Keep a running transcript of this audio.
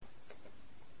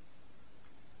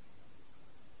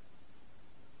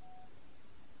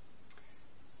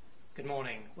Good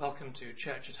morning. Welcome to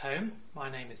Church at Home. My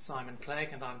name is Simon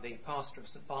Clegg and I'm the pastor of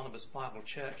St Barnabas Bible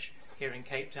Church here in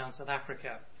Cape Town, South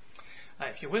Africa.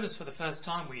 If you're with us for the first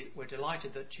time, we're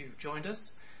delighted that you've joined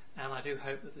us, and I do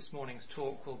hope that this morning's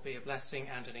talk will be a blessing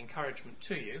and an encouragement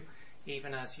to you,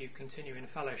 even as you continue in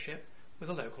fellowship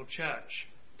with a local church.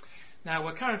 Now,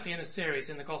 we're currently in a series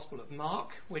in the Gospel of Mark,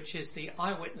 which is the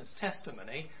eyewitness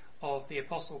testimony of the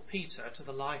Apostle Peter to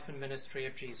the life and ministry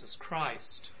of Jesus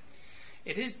Christ.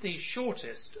 It is the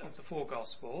shortest of the four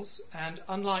Gospels, and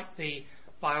unlike the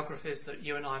biographies that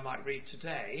you and I might read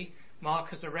today,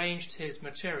 Mark has arranged his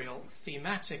material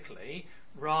thematically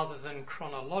rather than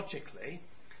chronologically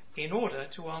in order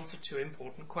to answer two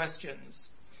important questions.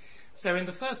 So in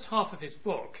the first half of his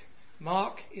book,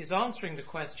 Mark is answering the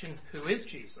question, who is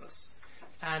Jesus?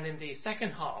 And in the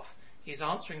second half, he's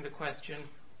answering the question,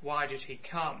 why did he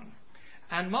come?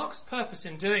 And Mark's purpose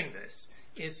in doing this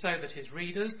is so that his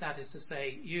readers, that is to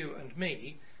say you and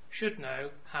me, should know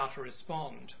how to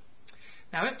respond.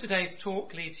 Now, if today's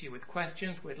talk leads you with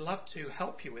questions, we'd love to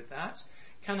help you with that.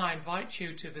 Can I invite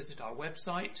you to visit our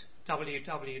website,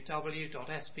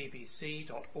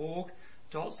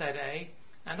 www.sbbc.org.za,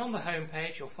 and on the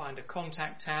homepage you'll find a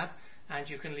contact tab, and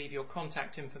you can leave your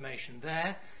contact information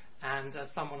there, and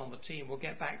someone on the team will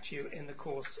get back to you in the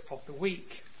course of the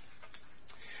week.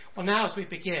 Well, now as we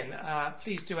begin,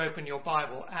 please do open your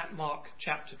Bible at Mark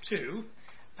chapter 2,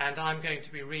 and I'm going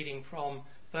to be reading from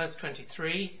verse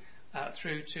 23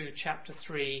 through to chapter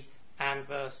 3 and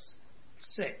verse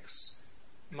 6.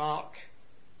 Mark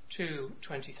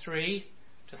 2:23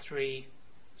 to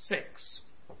 3:6.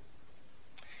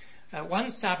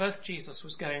 One Sabbath, Jesus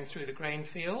was going through the grain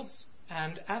fields,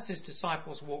 and as his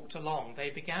disciples walked along,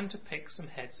 they began to pick some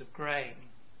heads of grain.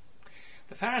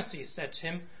 The Pharisees said to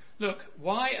him, "Look,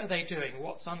 why are they doing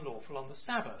what's unlawful on the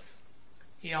Sabbath?"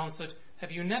 He answered,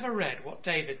 "Have you never read what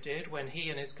David did when he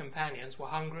and his companions were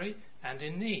hungry and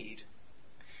in need?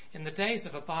 In the days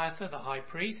of Abiathar the high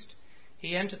priest,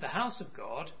 he entered the house of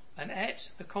God and ate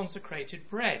the consecrated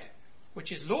bread,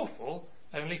 which is lawful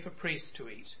only for priests to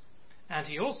eat, and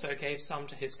he also gave some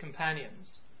to his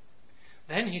companions.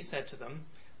 Then he said to them,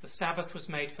 the Sabbath was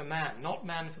made for man, not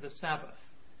man for the Sabbath.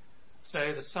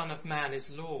 So the Son of Man is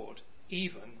Lord,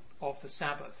 even of the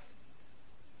Sabbath."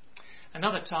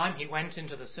 Another time he went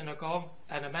into the synagogue,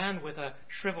 and a man with a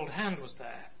shriveled hand was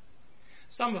there.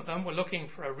 Some of them were looking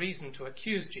for a reason to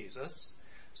accuse Jesus,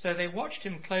 so they watched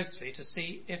him closely to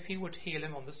see if he would heal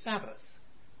him on the Sabbath.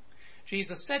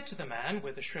 Jesus said to the man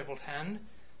with the shriveled hand,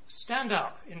 "Stand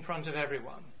up in front of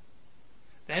everyone."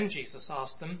 Then Jesus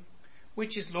asked them,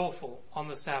 "Which is lawful on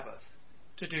the Sabbath,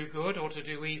 to do good or to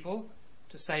do evil,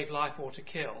 to save life or to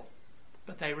kill?"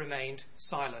 But they remained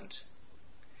silent.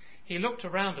 He looked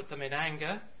around at them in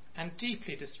anger, and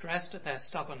deeply distressed at their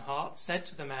stubborn hearts, said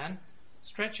to the man,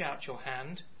 "Stretch out your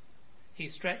hand." He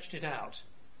stretched it out,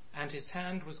 and his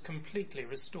hand was completely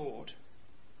restored.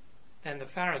 Then the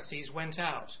Pharisees went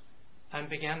out and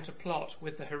began to plot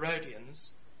with the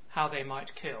Herodians how they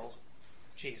might kill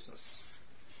Jesus.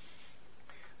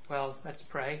 Well, let's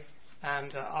pray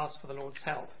and ask for the Lord's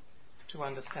help to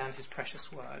understand his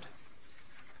precious word.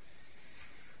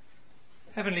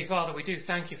 Heavenly Father, we do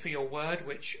thank you for your word,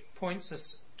 which points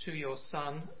us to your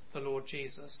Son, the Lord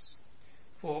Jesus.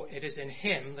 For it is in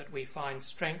him that we find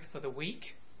strength for the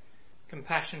weak,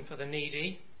 compassion for the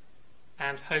needy,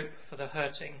 and hope for the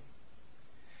hurting.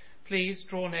 Please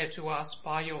draw near to us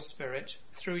by your Spirit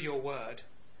through your word,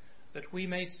 that we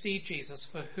may see Jesus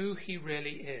for who he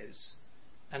really is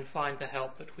and find the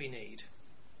help that we need.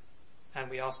 And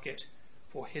we ask it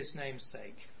for his name's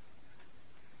sake.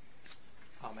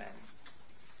 Amen.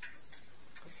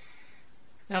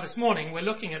 Now this morning we're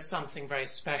looking at something very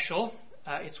special.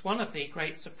 It's one of the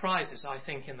great surprises, I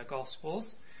think, in the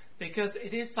Gospels, because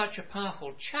it is such a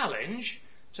powerful challenge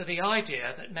to the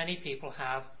idea that many people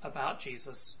have about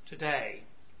Jesus today.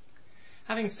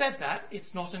 Having said that,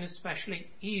 it's not an especially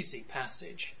easy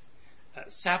passage.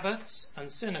 Sabbaths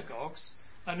and synagogues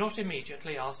are not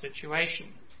immediately our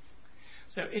situation.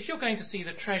 So if you're going to see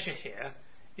the treasure here,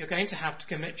 you're going to have to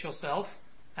commit yourself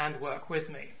and work with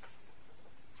me.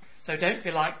 So don't be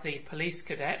like the police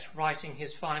cadet writing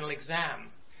his final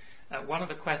exam. One of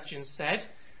the questions said,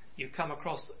 you come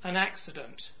across an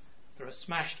accident, there are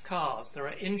smashed cars, there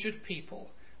are injured people,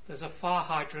 there's a fire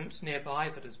hydrant nearby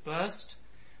that has burst,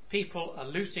 people are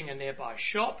looting a nearby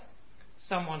shop,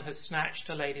 someone has snatched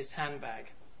a lady's handbag,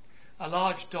 a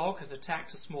large dog has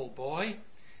attacked a small boy,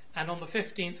 and on the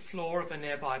 15th floor of a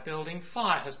nearby building,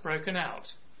 fire has broken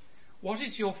out. What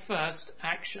is your first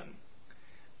action?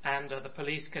 And the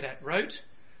police cadet wrote,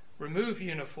 remove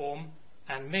uniform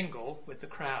and mingle with the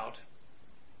crowd.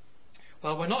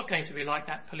 Well, we're not going to be like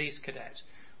that police cadet.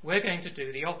 We're going to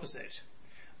do the opposite.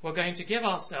 We're going to give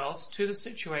ourselves to the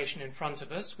situation in front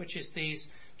of us, which is these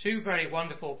two very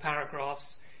wonderful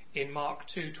paragraphs in Mark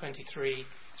 2:23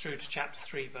 through to chapter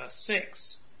 3, verse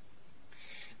 6.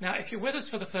 Now, if you're with us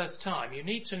for the first time, you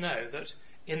need to know that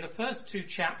in the first two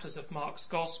chapters of Mark's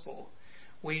Gospel,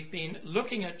 we've been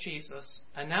looking at Jesus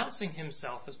announcing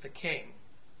himself as the King.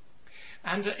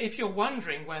 And if you're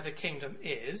wondering where the kingdom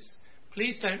is,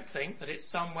 please don't think that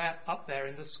it's somewhere up there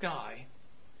in the sky.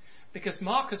 Because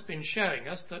Mark has been showing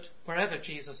us that wherever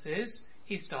Jesus is,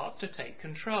 he starts to take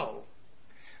control.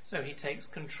 So he takes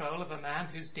control of a man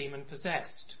who's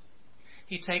demon-possessed.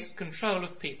 He takes control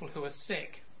of people who are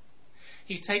sick.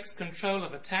 He takes control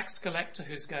of a tax collector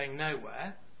who's going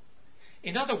nowhere.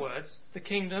 In other words, the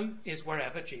kingdom is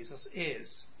wherever Jesus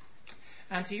is.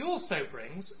 And he also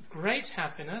brings great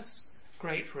happiness,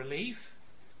 great relief,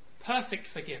 perfect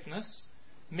forgiveness,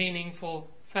 meaningful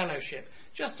fellowship.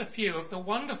 Just a few of the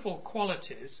wonderful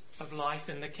qualities of life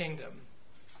in the kingdom.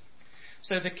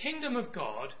 So the kingdom of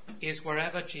God is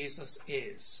wherever Jesus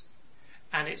is.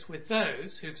 And it's with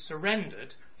those who've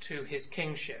surrendered to his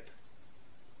kingship.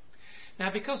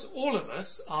 Now, because all of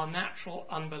us are natural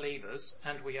unbelievers,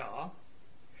 and we are,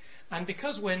 and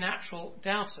because we're natural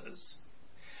doubters,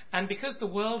 and because the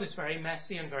world is very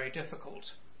messy and very difficult,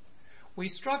 we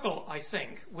struggle, I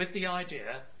think, with the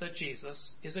idea that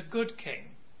Jesus is a good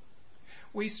king.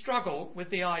 We struggle with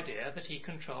the idea that he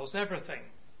controls everything.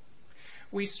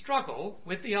 We struggle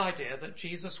with the idea that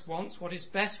Jesus wants what is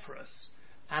best for us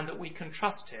and that we can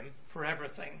trust him for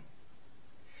everything.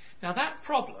 Now, that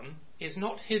problem is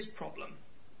not his problem.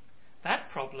 That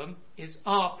problem is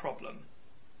our problem.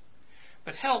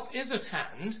 But help is at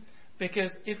hand,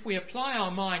 because if we apply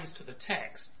our minds to the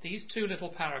text, these two little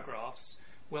paragraphs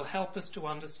will help us to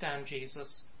understand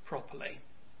Jesus properly.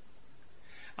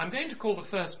 I'm going to call the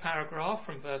first paragraph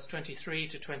from verse 23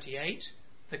 to 28,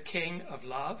 the King of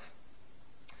Love.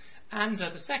 And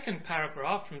the second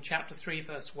paragraph from chapter 3,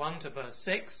 verse 1 to verse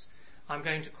 6, I'm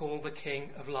going to call the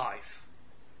King of Life.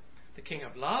 The King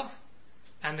of Love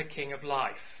and the King of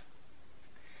Life.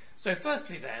 So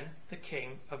firstly then, the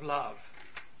King of Love.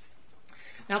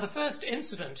 Now the first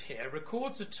incident here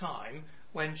records a time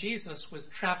when Jesus was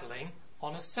travelling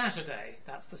on a Saturday.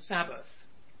 That's the Sabbath.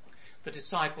 The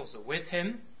disciples are with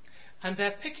him, and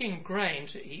they're picking grain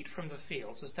to eat from the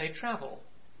fields as they travel.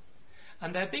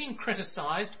 And they're being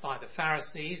criticised by the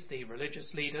Pharisees, the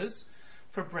religious leaders,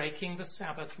 for breaking the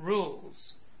Sabbath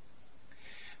rules.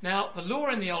 Now, the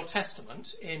law in the Old Testament,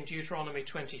 in Deuteronomy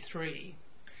 23,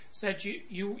 said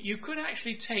you could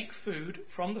actually take food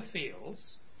from the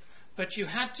fields, but you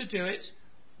had to do it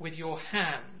with your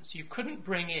hands. You couldn't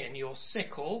bring in your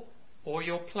sickle or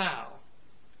your plough.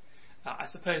 I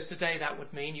suppose today that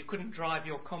would mean you couldn't drive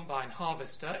your combine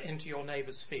harvester into your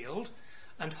neighbour's field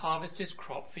and harvest his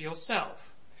crop for yourself.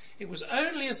 It was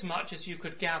only as much as you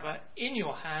could gather in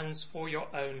your hands for your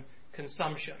own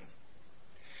consumption.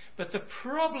 But the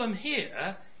problem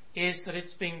here is that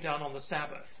it's being done on the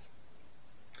Sabbath.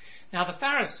 Now, the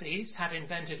Pharisees had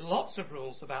invented lots of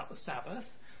rules about the Sabbath.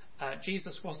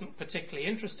 Jesus wasn't particularly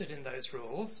interested in those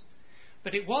rules,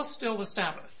 but it was still the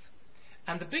Sabbath.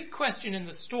 And the big question in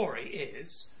the story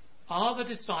is, are the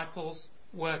disciples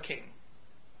working?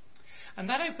 And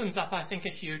that opens up, I think, a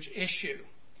huge issue,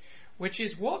 which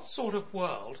is what sort of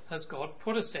world has God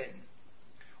put us in?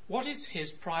 What is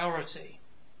his priority?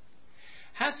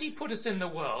 Has he put us in the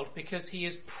world because he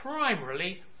is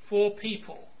primarily for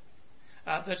people,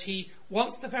 that he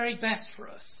wants the very best for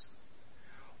us?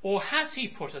 Or has he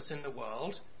put us in the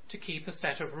world to keep a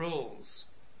set of rules?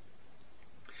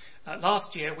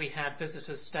 Last year we had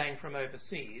visitors staying from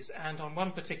overseas, and on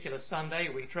one particular Sunday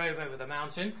we drove over the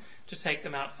mountain to take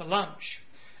them out for lunch.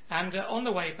 And on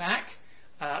the way back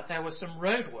there were some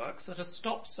roadworks at a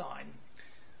stop sign.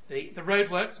 The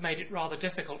roadworks made it rather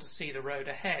difficult to see the road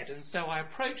ahead, and so I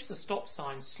approached the stop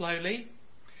sign slowly,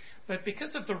 but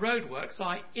because of the roadworks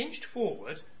I inched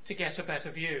forward to get a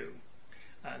better view.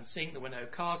 And seeing there were no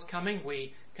cars coming,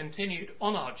 we continued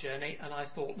on our journey, and I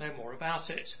thought no more about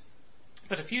it.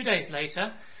 But a few days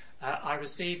later, I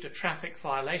received a traffic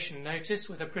violation notice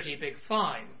with a pretty big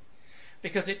fine,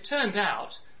 because it turned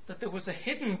out that there was a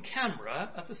hidden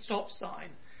camera at the stop sign,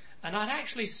 and I'd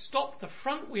actually stopped the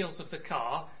front wheels of the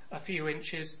car a few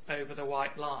inches over the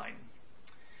white line.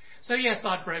 So yes,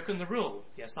 I'd broken the rule.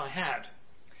 Yes, I had.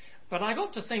 But I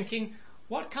got to thinking,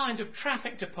 what kind of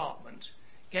traffic department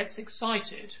gets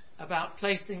excited about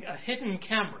placing a hidden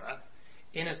camera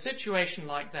in a situation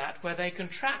like that where they can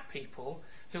track people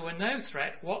who are no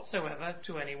threat whatsoever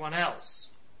to anyone else?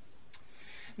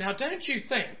 Now, don't you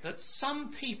think that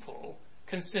some people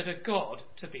consider God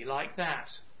to be like that.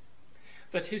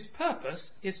 That his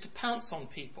purpose is to pounce on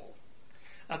people.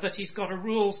 That he's got a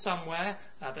rule somewhere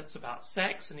that's about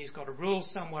sex, and he's got a rule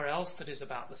somewhere else that is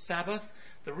about the Sabbath.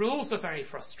 The rules are very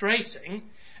frustrating,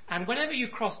 and whenever you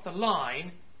cross the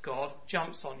line, God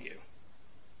jumps on you.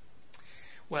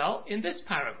 Well, in this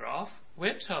paragraph,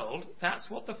 we're told that's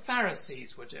what the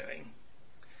Pharisees were doing.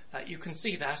 You can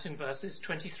see that in verses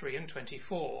 23 and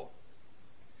 24.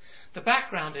 The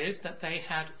background is that they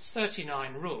had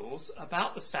 39 rules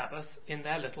about the Sabbath in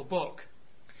their little book.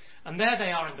 And there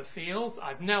they are in the fields.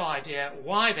 I've no idea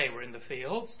why they were in the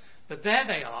fields, but there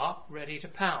they are, ready to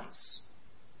pounce.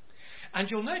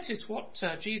 And you'll notice what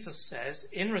Jesus says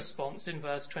in response in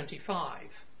verse 25.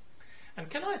 And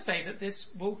can I say that this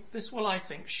will, I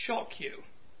think, shock you?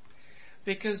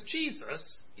 Because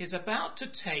Jesus is about to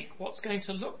take what's going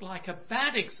to look like a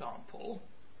bad example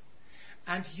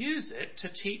and use it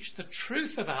to teach the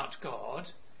truth about God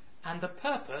and the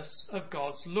purpose of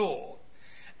God's law.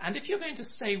 And if you're going to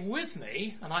stay with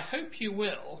me, and I hope you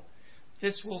will,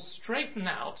 this will straighten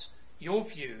out your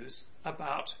views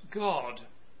about God.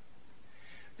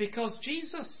 Because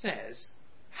Jesus says,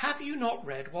 have you not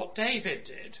read what David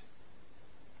did?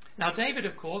 Now, David,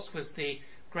 of course, was the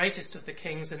greatest of the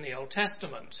kings in the Old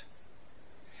Testament.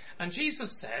 And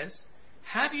Jesus says,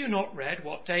 have you not read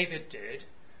what David did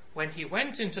when he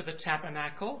went into the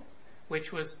tabernacle,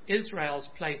 which was Israel's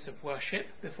place of worship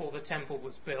before the temple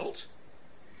was built,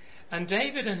 and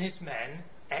David and his men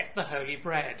ate the holy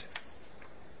bread?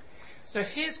 So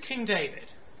here's King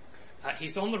David.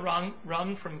 He's on the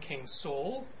run from King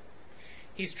Saul.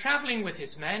 He's travelling with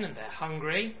his men and they're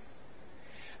hungry.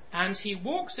 And he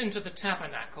walks into the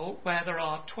tabernacle where there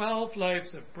are 12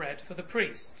 loaves of bread for the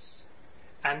priests.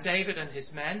 And David and his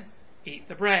men eat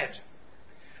the bread.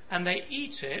 And they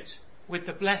eat it with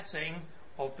the blessing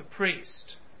of the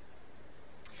priest.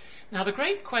 Now the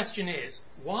great question is,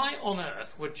 why on earth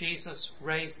would Jesus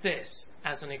raise this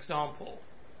as an example?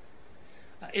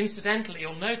 Incidentally,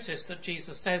 you'll notice that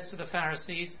Jesus says to the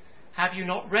Pharisees, have you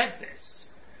not read this?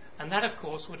 And that, of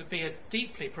course, would be a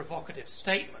deeply provocative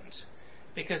statement,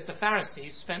 because the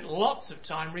Pharisees spent lots of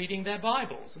time reading their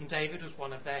Bibles, and David was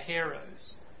one of their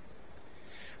heroes.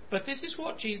 But this is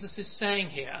what Jesus is saying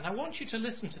here, and I want you to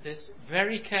listen to this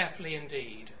very carefully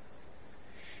indeed.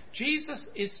 Jesus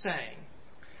is saying,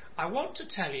 I want to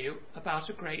tell you about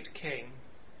a great king.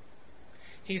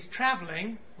 He's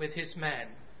travelling with his men.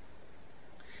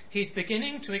 He's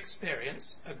beginning to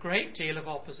experience a great deal of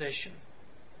opposition.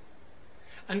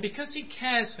 And because he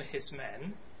cares for his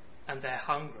men, and they're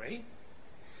hungry,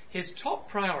 his top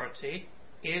priority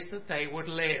is that they would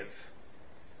live.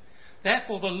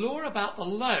 Therefore, the law about the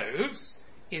loaves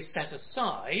is set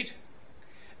aside,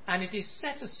 and it is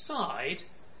set aside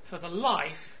for the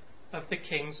life of the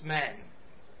king's men.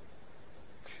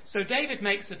 So David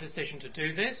makes the decision to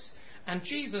do this, and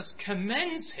Jesus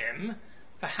commends him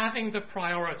for having the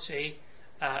priority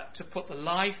to put the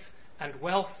life and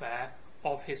welfare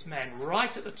of his men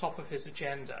right at the top of his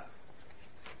agenda.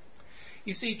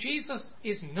 You see, Jesus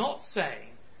is not saying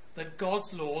that God's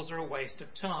laws are a waste of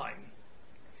time.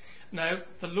 No,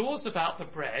 the laws about the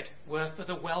bread were for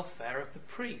the welfare of the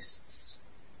priests.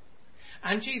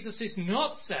 And Jesus is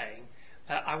not saying,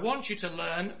 I want you to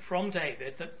learn from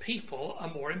David that people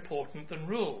are more important than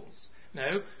rules.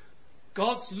 No,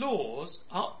 God's laws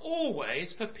are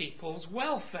always for people's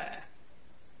welfare.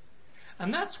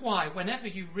 And that's why whenever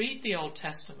you read the Old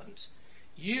Testament,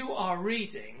 you are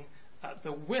reading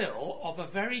the will of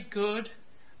a very good,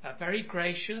 very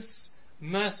gracious,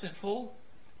 merciful,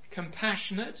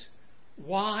 compassionate,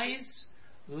 wise,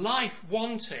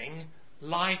 life-wanting,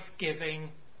 life-giving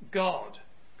God.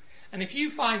 And if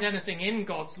you find anything in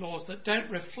God's laws that don't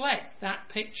reflect that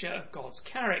picture of God's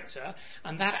character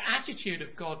and that attitude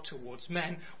of God towards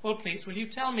men, well, please, will you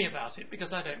tell me about it,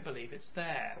 because I don't believe it's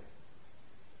there.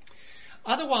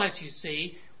 Otherwise, you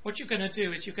see, what you're going to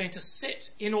do is you're going to sit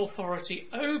in authority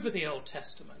over the Old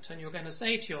Testament, and you're going to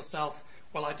say to yourself,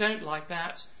 well, I don't like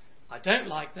that,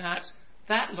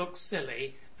 that looks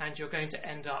silly, and you're going to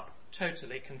end up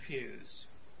totally confused.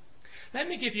 Let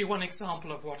me give you one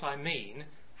example of what I mean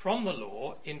from the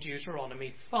law in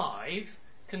Deuteronomy 5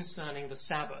 concerning the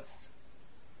Sabbath.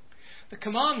 The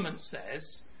commandment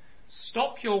says,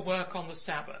 stop your work on the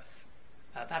Sabbath.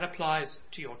 That applies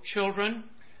to your children,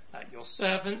 your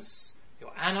servants,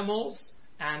 your animals,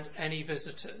 and any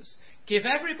visitors. Give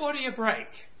everybody a break.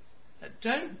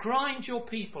 Don't grind your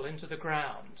people into the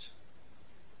ground.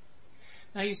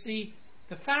 Now you see,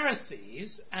 the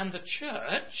Pharisees and the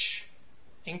church,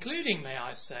 including, may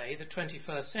I say, the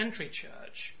 21st century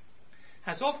church,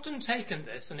 has often taken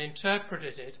this and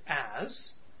interpreted it as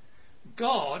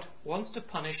God wants to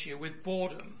punish you with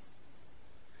boredom.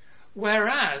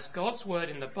 Whereas God's word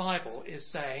in the Bible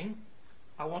is saying,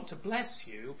 I want to bless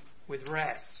you with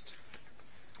rest.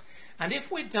 And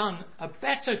if we'd done a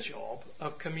better job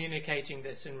of communicating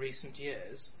this in recent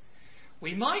years,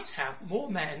 we might have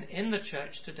more men in the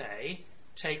church today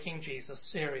taking Jesus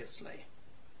seriously.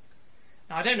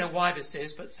 Now, I don't know why this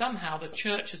is, but somehow the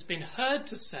church has been heard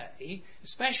to say,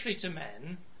 especially to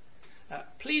men,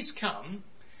 please come,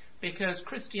 because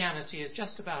Christianity is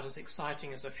just about as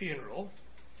exciting as a funeral,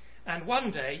 and one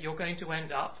day you're going to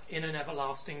end up in an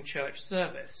everlasting church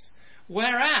service.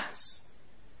 Whereas,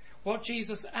 what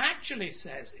Jesus actually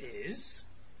says is,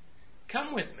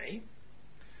 come with me.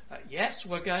 Yes,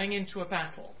 we're going into a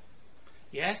battle.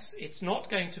 Yes, it's not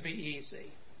going to be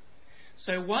easy.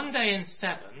 So one day in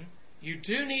 7, you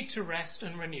do need to rest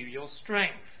and renew your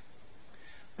strength.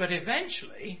 But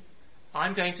eventually,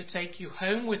 I'm going to take you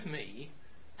home with me,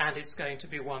 and it's going to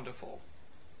be wonderful.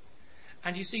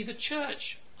 And you see, the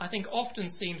church, I think, often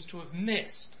seems to have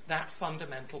missed that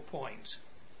fundamental point.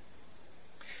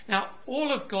 Now,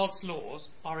 all of God's laws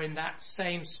are in that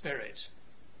same spirit.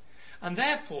 And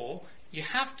therefore, you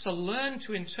have to learn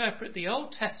to interpret the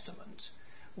Old Testament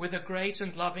with a great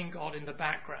and loving God in the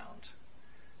background.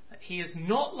 He is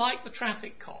not like the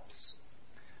traffic cops.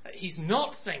 He's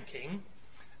not thinking,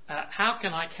 how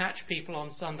can I catch people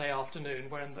on Sunday afternoon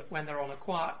when they're on a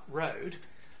quiet road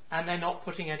and they're not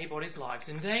putting anybody's lives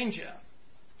in danger.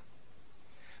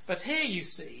 But here you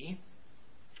see,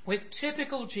 with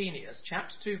typical genius,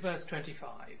 chapter 2, verse 25,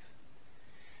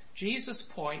 Jesus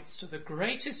points to the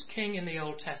greatest king in the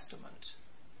Old Testament,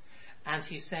 and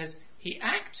he says he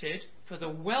acted for the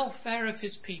welfare of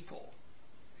his people,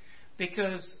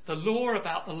 because the law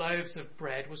about the loaves of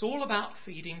bread was all about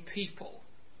feeding people,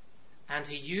 and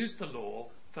he used the law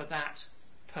for that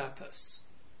purpose.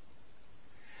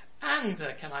 And,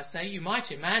 can I say, you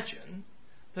might imagine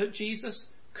that Jesus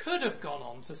could have gone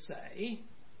on to say,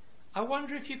 I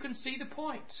wonder if you can see the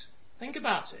point. Think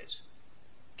about it.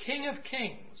 King of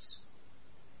kings,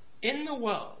 in the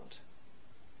world,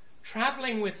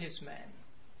 travelling with his men,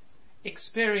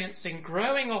 experiencing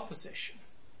growing opposition,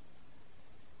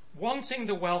 wanting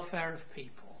the welfare of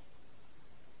people.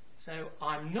 So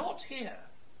I'm not here,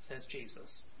 says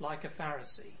Jesus, like a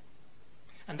Pharisee.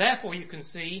 And therefore you can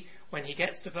see when he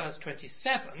gets to verse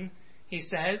 27, he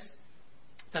says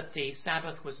that the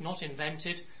Sabbath was not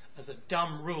invented as a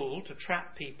dumb rule to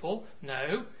trap people.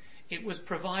 No, it was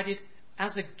provided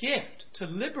as a gift to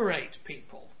liberate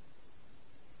people.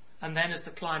 And then as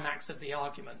the climax of the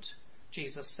argument,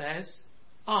 Jesus says,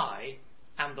 I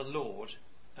am the Lord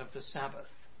of the Sabbath.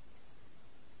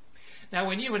 Now,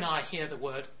 when you and I hear the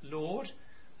word Lord,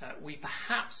 we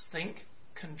perhaps think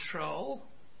control.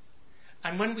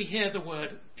 And when we hear the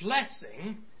word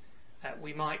blessing,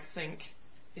 we might think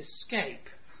escape.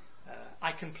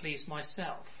 I can please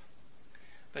myself.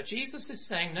 But Jesus is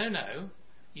saying, no,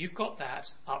 you've got that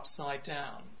upside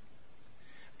down.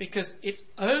 Because it's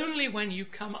only when you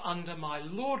come under my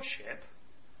lordship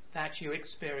that you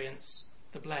experience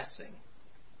the blessing.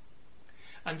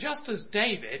 And just as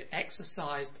David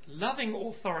exercised loving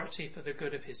authority for the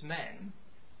good of his men,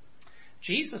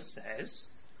 Jesus says,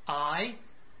 I,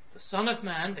 the Son of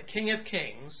Man, the King of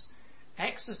Kings,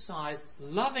 exercise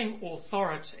loving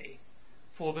authority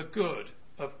for the good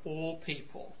of all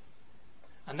people.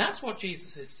 And that's what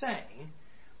Jesus is saying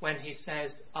when he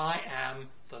says, I am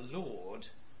the Lord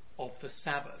of the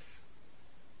Sabbath.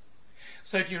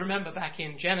 So do you remember back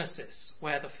in Genesis,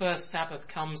 where the first Sabbath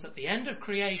comes at the end of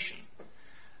creation,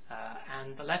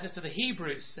 and the letter to the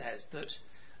Hebrews says that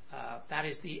that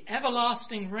is the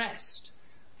everlasting rest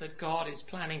that God is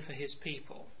planning for his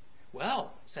people.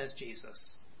 Well, says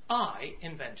Jesus, I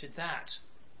invented that.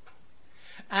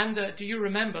 And do you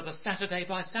remember the Saturday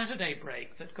by Saturday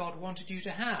break that God wanted you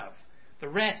to have? The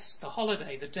rest, the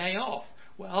holiday, the day off.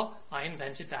 Well, I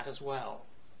invented that as well.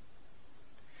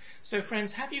 So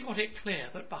friends, have you got it clear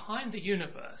that behind the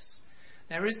universe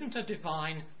there isn't a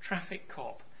divine traffic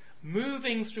cop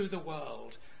moving through the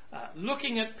world,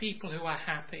 looking at people who are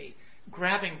happy,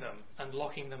 grabbing them and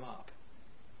locking them up?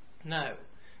 No,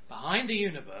 behind the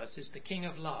universe is the King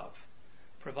of Love,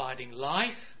 providing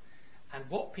life and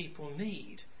what people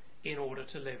need in order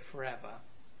to live forever.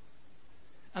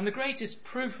 And the greatest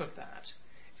proof of that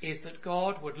is that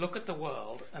God would look at the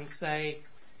world and say,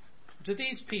 do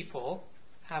these people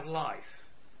have life?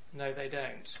 No, they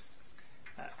don't.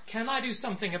 Can I do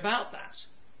something about that?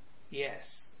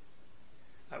 Yes.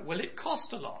 Will it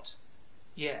cost a lot?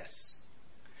 Yes.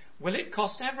 Will it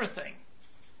cost everything?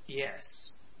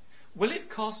 Yes. Will it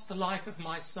cost the life of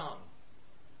my son?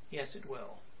 Yes, it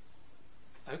will.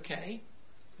 Okay,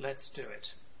 let's do it.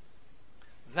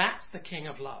 That's the King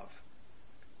of love.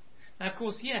 Now, of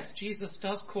course, yes, Jesus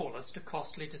does call us to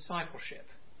costly discipleship.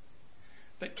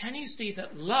 But can you see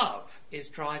that love is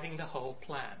driving the whole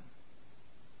plan?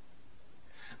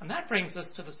 And that brings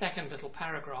us to the second little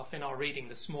paragraph in our reading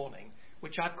this morning,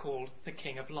 which I've called the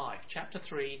King of Life, chapter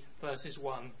 3, verses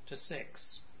 1 to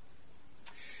 6.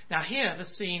 Now here the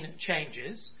scene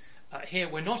changes.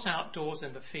 Here we're not outdoors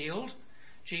in the field.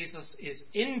 Jesus is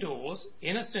indoors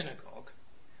in a synagogue.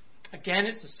 Again,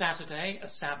 it's a Saturday, a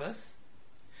Sabbath,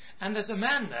 and there's a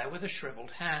man there with a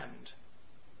shriveled hand.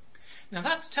 Now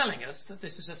that's telling us that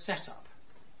this is a setup,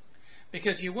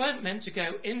 because you weren't meant to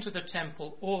go into the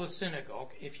temple or the synagogue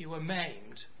if you were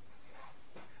maimed.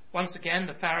 Once again,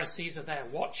 the Pharisees are there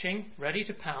watching, ready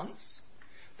to pounce.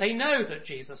 They know that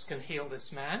Jesus can heal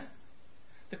this man.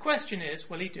 The question is,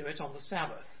 will he do it on the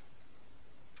Sabbath?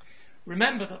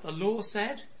 Remember that the law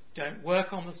said, don't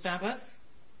work on the Sabbath.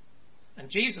 And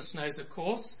Jesus knows, of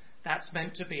course, that's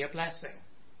meant to be a blessing.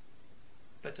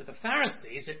 But to the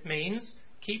Pharisees, it means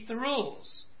keep the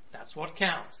rules. That's what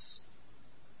counts.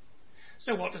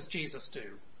 So what does Jesus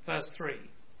do? Verse 3.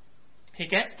 He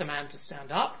gets the man to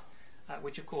stand up,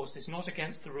 which of course is not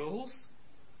against the rules.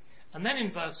 And then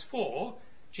in verse 4,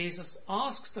 Jesus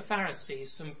asks the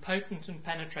Pharisees some potent and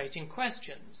penetrating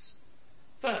questions.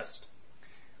 First,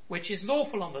 which is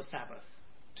lawful on the Sabbath,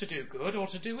 to do good or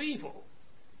to do evil?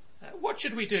 What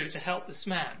should we do to help this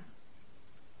man?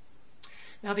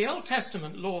 Now, the Old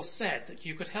Testament law said that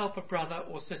you could help a brother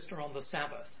or sister on the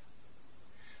Sabbath.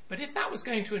 But if that was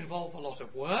going to involve a lot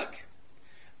of work,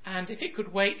 and if it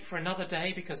could wait for another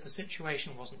day because the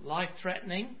situation wasn't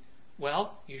life-threatening,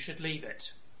 well, you should leave it.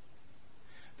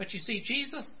 But you see,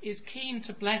 Jesus is keen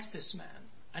to bless this man,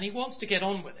 and he wants to get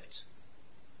on with it.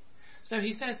 So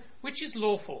he says, which is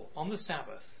lawful on the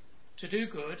Sabbath, to do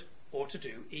good or to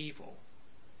do evil?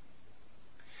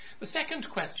 The second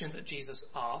question that Jesus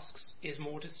asks is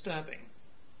more disturbing,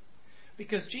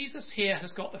 because Jesus here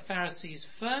has got the Pharisees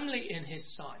firmly in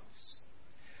his sights,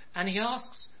 and he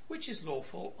asks, which is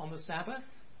lawful on the Sabbath,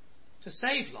 to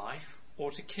save life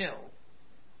or to kill?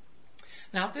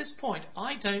 Now at this point,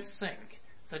 I don't think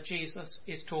that Jesus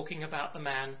is talking about the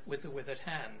man with the withered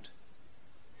hand.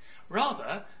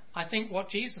 Rather, I think what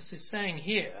Jesus is saying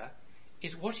here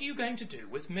is, what are you going to do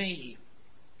with me?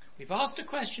 We've asked a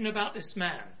question about this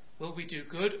man. Will we do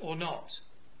good or not?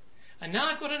 And now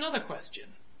I've got another question.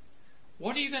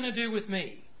 What are you going to do with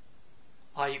me?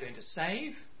 Are you going to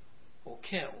save or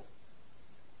kill?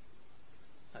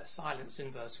 Silence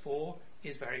in verse 4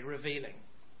 is very revealing.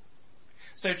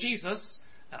 So Jesus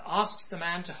asks the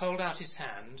man to hold out his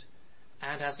hand,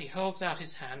 and as he holds out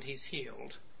his hand, he's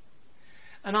healed.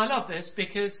 And I love this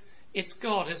because it's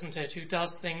God, isn't it, who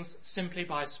does things simply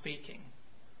by speaking.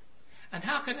 And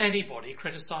how can anybody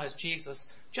criticize Jesus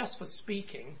just for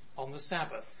speaking on the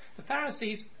Sabbath? The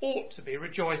Pharisees ought to be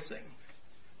rejoicing.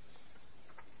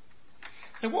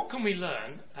 So what can we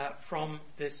learn from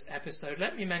this episode?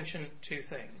 Let me mention two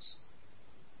things.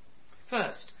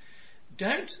 First,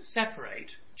 don't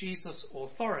separate Jesus'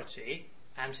 authority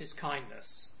and his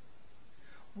kindness.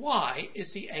 Why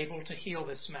is he able to heal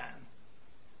this man?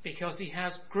 Because he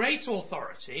has great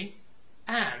authority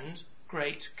and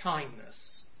great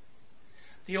kindness.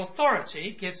 The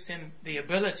authority gives him the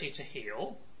ability to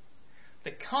heal.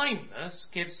 The kindness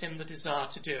gives him the desire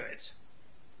to do it.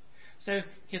 So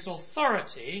his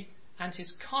authority and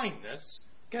his kindness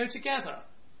go together.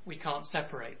 We can't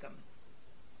separate them.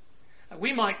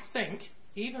 We might think,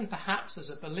 even perhaps as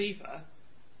a believer,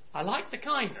 I like the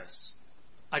kindness,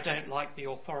 I don't like the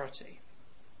authority.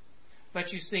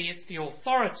 But you see, it's the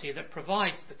authority that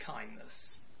provides the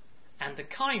kindness, and the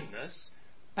kindness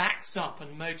backs up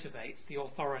and motivates the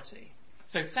authority.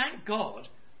 So thank God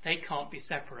they can't be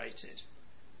separated.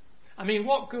 I mean,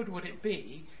 what good would it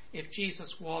be if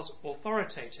Jesus was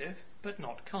authoritative but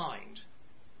not kind?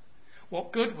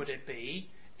 What good would it be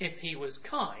if he was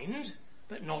kind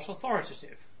but not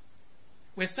authoritative?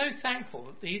 We're so thankful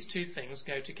that these two things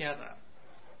go together.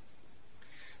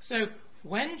 So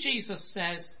when Jesus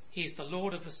says he's the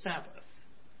Lord of the Sabbath,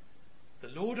 the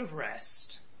Lord of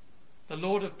rest, the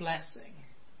Lord of blessing,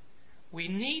 we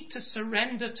need to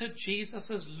surrender to Jesus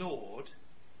as Lord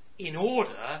in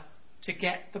order to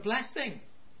get the blessing.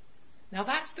 Now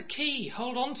that's the key.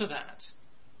 Hold on to that.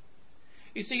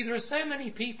 You see, there are so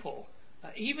many people,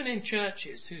 even in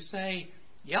churches, who say,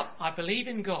 yep, I believe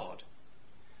in God,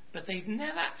 but they've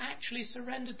never actually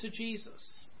surrendered to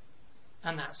Jesus.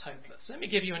 And that's hopeless. Let me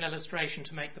give you an illustration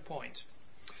to make the point.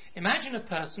 Imagine a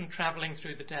person travelling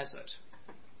through the desert.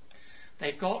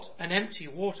 They've got an empty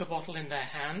water bottle in their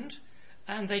hand,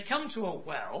 and they come to a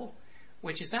well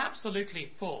which is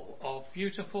absolutely full of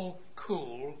beautiful,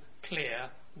 cool, clear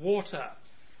water.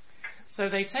 So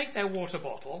they take their water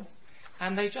bottle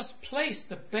and they just place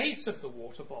the base of the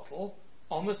water bottle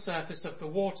on the surface of the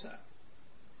water.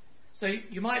 So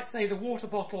you might say the water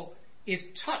bottle is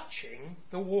touching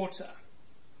the water.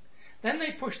 Then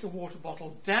they push the water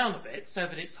bottle down a bit so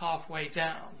that it's halfway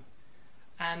down.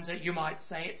 And you might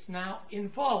say it's now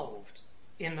involved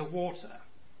in the water.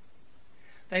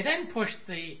 They then push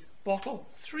the bottle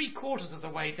 3/4 of the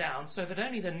way down so that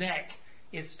only the neck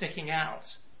is sticking out.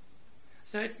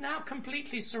 So it's now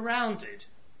completely surrounded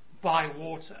by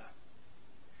water.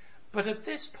 But at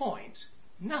this point,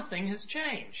 nothing has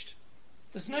changed.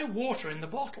 There's no water in the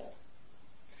bottle.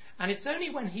 And it's only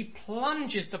when he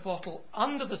plunges the bottle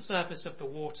under the surface of the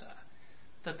water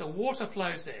that the water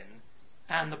flows in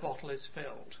and the bottle is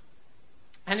filled.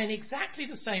 And in exactly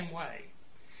the same way,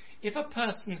 if a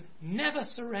person never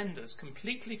surrenders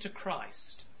completely to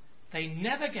Christ, they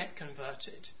never get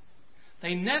converted,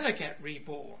 they never get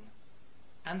reborn.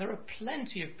 And there are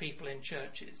plenty of people in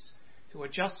churches who are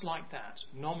just like that,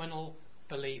 nominal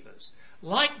believers.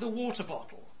 Like the water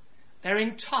bottle, they're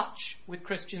in touch with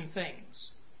Christian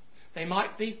things. They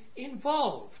might be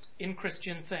involved in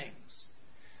Christian things,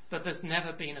 but there's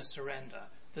never been a surrender.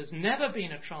 There's never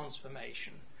been a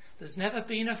transformation. There's never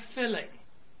been a filling.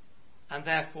 And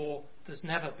therefore, there's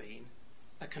never been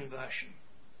a conversion.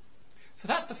 So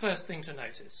that's the first thing to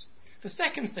notice. The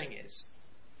second thing is,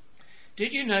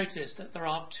 did you notice that there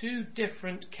are two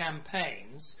different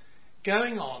campaigns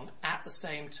going on at the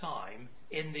same time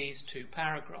in these two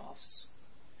paragraphs?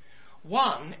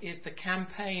 One is the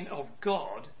campaign of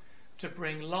God to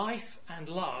bring life and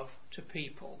love to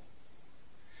people.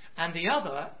 And the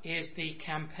other is the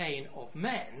campaign of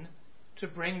men to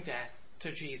bring death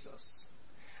to Jesus.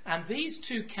 And these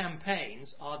two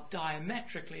campaigns are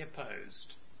diametrically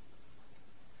opposed.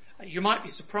 You might be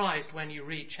surprised when you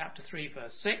read chapter 3,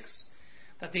 verse 6,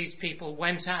 that these people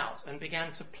went out and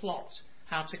began to plot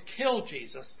how to kill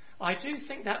Jesus. I do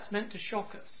think that's meant to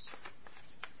shock us.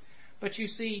 But you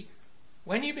see,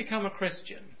 when you become a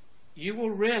Christian, you will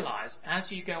realize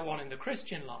as you go on in the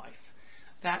Christian life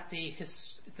that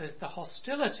the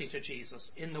hostility to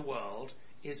Jesus in the world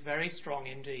is very strong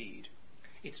indeed.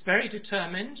 It's very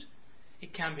determined,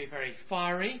 it can be very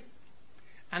fiery,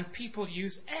 and people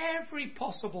use every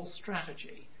possible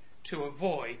strategy to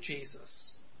avoid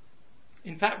Jesus.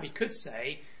 In fact, we could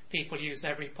say people use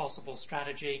every possible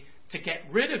strategy to get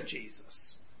rid of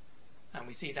Jesus. And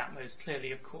we see that most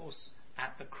clearly, of course,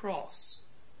 at the cross.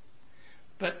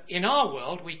 But in our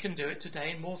world, we can do it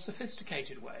today in more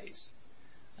sophisticated ways.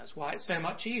 That's why it's so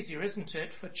much easier, isn't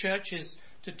it, for churches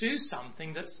to do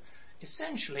something that's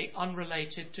essentially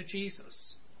unrelated to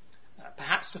Jesus.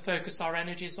 Perhaps to focus our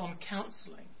energies on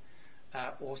counselling,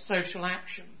 or social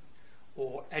action,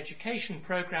 or education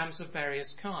programs of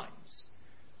various kinds.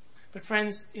 But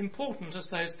friends, important as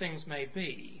those things may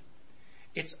be,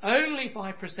 it's only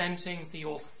by presenting the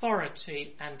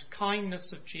authority and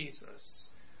kindness of Jesus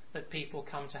that people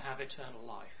come to have eternal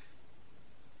life.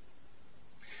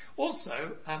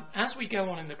 Also, as we go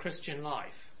on in the Christian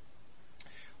life,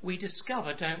 we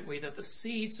discover, don't we, that the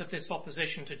seeds of this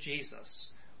opposition to Jesus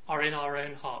are in our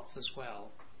own hearts as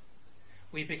well.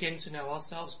 We begin to know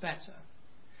ourselves better.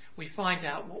 We find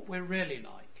out what we're really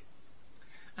like.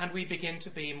 And we begin to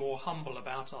be more humble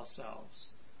about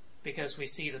ourselves, because we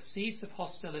see the seeds of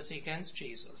hostility against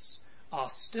Jesus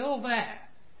are still there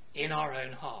in our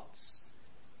own hearts.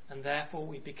 And therefore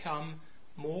we become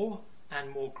more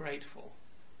and more grateful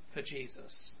for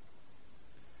Jesus.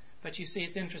 But you see,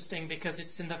 it's interesting because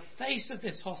it's in the face of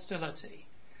this hostility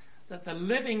that the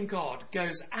living God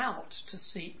goes out to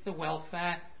seek the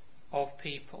welfare of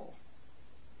people.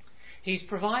 He's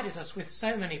provided us with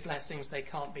so many blessings they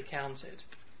can't be counted.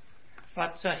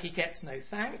 But he gets no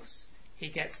thanks, he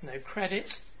gets no credit,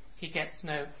 he gets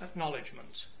no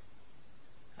acknowledgement.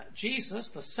 Jesus,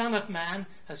 the Son of Man,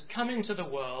 has come into the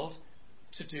world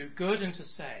to do good and to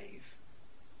save.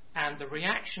 And the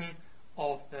reaction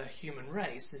of the human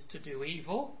race is to do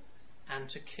evil and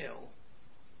to kill.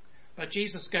 But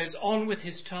Jesus goes on with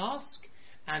his task,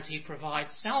 and he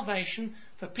provides salvation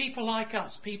for people like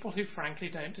us, people who frankly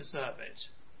don't deserve it.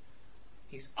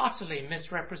 He's utterly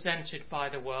misrepresented by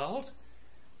the world.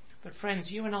 But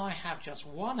friends, you and I have just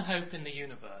one hope in the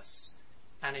universe,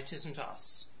 and it isn't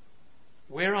us.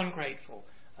 We're ungrateful.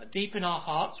 Deep in our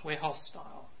hearts, we're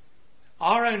hostile.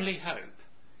 Our only hope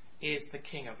is the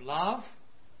King of love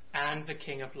and the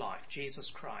King of life,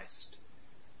 Jesus Christ,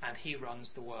 and he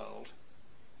runs the world.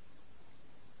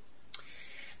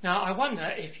 Now, I wonder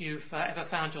if you've ever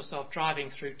found yourself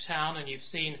driving through town and you've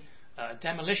seen a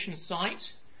demolition site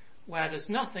where there's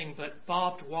nothing but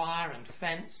barbed wire and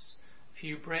fence, a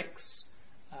few bricks,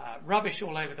 rubbish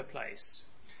all over the place.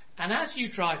 And as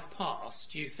you drive past,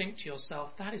 you think to yourself,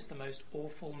 that is the most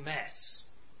awful mess.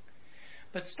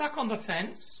 But stuck on the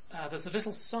fence, there's a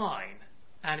little sign,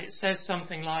 and it says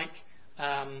something like,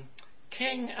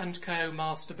 King & Co.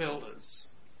 Master Builders.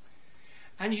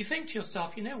 And you think to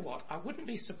yourself, you know what, I wouldn't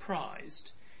be surprised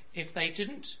if they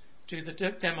didn't do the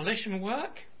demolition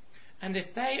work, and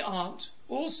if they aren't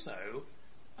also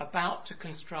about to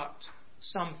construct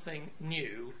something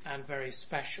new and very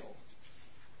special.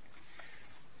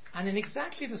 And in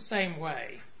exactly the same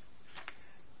way,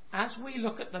 as we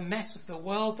look at the mess of the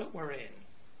world that we're in,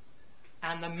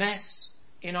 and the mess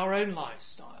in our own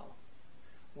lifestyle,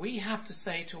 we have to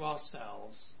say to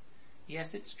ourselves,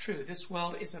 yes, it's true, this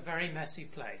world is a very messy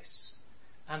place,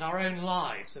 and our own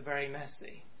lives are very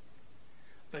messy.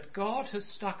 But God has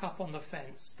stuck up on the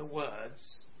fence the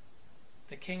words,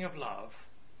 the King of Love,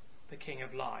 the King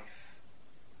of Life.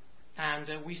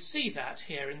 And we see that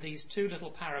here in these two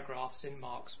little paragraphs in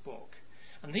Mark's book.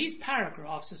 And these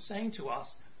paragraphs are saying to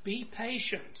us, be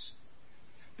patient,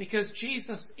 because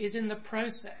Jesus is in the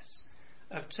process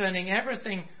of turning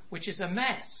everything which is a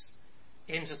mess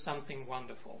into something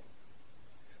wonderful.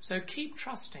 So keep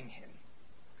trusting him,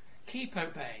 keep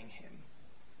obeying him,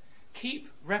 keep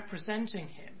representing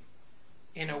him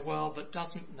in a world that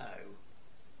doesn't know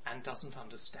and doesn't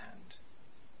understand.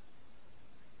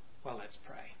 Well, let's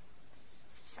pray.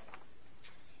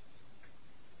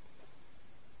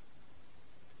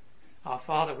 Our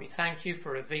Father, we thank you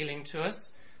for revealing to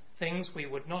us things we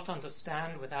would not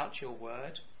understand without your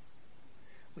word.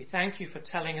 We thank you for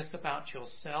telling us about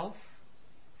yourself,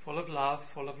 full of love,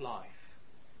 full of life,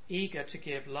 eager to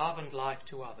give love and life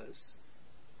to others.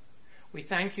 We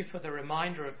thank you for the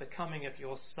reminder of the coming of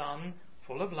your Son,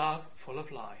 full of love, full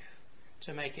of life,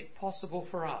 to make it possible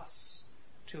for us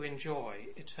to enjoy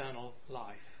eternal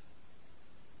life.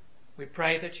 We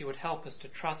pray that you would help us to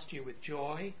trust you with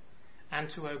joy and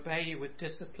to obey you with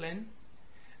discipline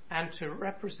and to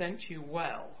represent you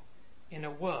well in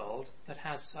a world that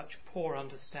has such poor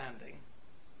understanding.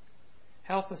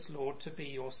 Help us, Lord, to be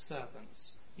your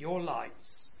servants, your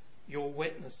lights, your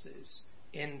witnesses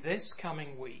in this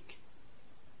coming week,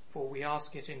 for we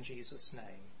ask it in Jesus'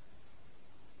 name.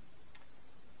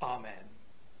 Amen.